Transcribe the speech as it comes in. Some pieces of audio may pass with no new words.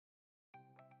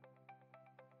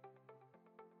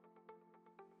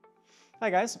Hi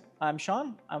guys, I'm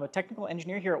Sean. I'm a technical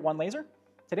engineer here at ONELASER.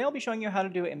 Today I'll be showing you how to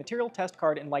do a material test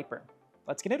card in Lightburn.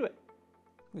 Let's get into it.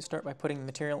 We start by putting the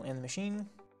material in the machine.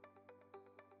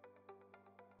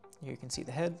 Here you can see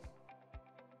the head.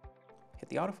 Hit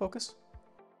the autofocus.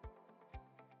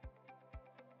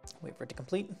 Wait for it to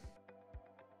complete.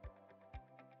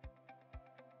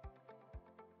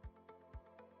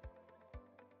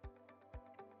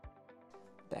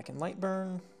 Back in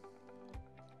Lightburn,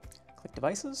 click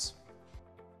Devices.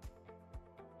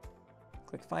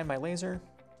 Click Find My Laser.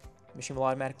 The machine will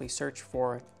automatically search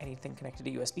for anything connected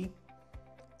to USB.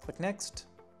 Click Next.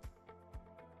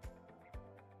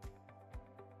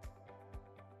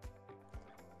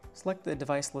 Select the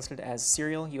device listed as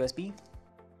Serial USB.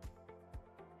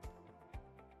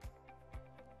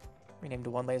 Rename to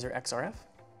ONELASER XRF.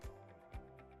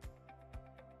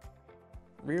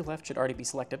 Rear left should already be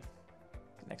selected.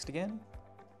 Next again.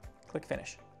 Click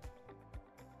Finish.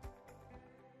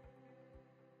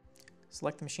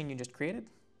 Select the machine you just created,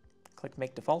 click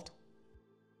Make Default,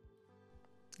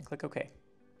 and click OK.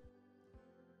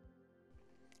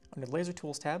 Under the Laser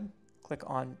Tools tab, click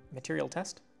on Material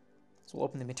Test. This will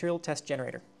open the Material Test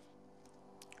Generator.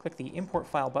 Click the Import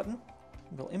File button.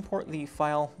 We'll import the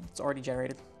file that's already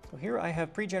generated. So here I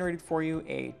have pre-generated for you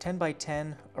a 10 by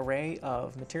 10 array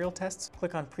of material tests.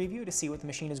 Click on Preview to see what the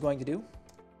machine is going to do.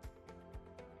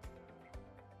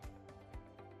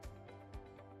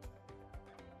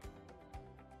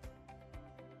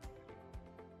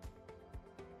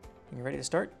 When you're ready to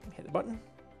start, hit the button.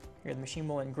 Here the machine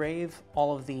will engrave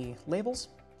all of the labels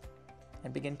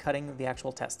and begin cutting the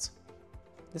actual tests.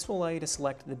 This will allow you to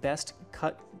select the best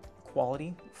cut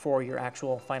quality for your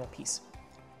actual final piece.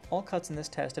 All cuts in this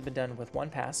test have been done with one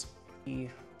pass. The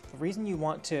reason you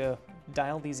want to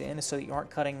dial these in is so that you aren't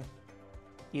cutting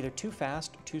either too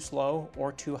fast, too slow,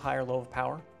 or too high or low of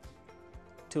power.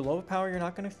 Too low of power you're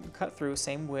not going to cut through,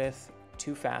 same with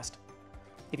too fast.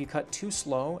 If you cut too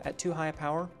slow at too high a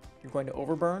power, you're going to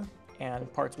overburn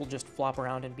and parts will just flop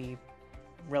around and be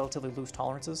relatively loose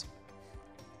tolerances.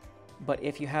 But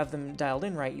if you have them dialed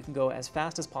in right, you can go as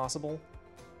fast as possible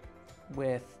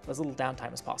with as little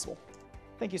downtime as possible.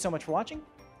 Thank you so much for watching.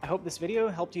 I hope this video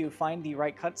helped you find the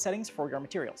right cut settings for your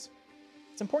materials.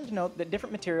 It's important to note that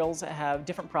different materials have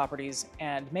different properties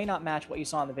and may not match what you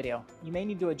saw in the video. You may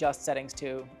need to adjust settings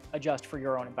to adjust for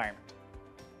your own environment.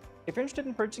 If you're interested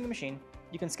in purchasing a machine,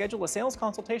 you can schedule a sales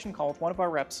consultation call with one of our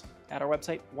reps at our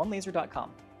website,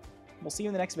 onelaser.com. We'll see you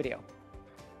in the next video.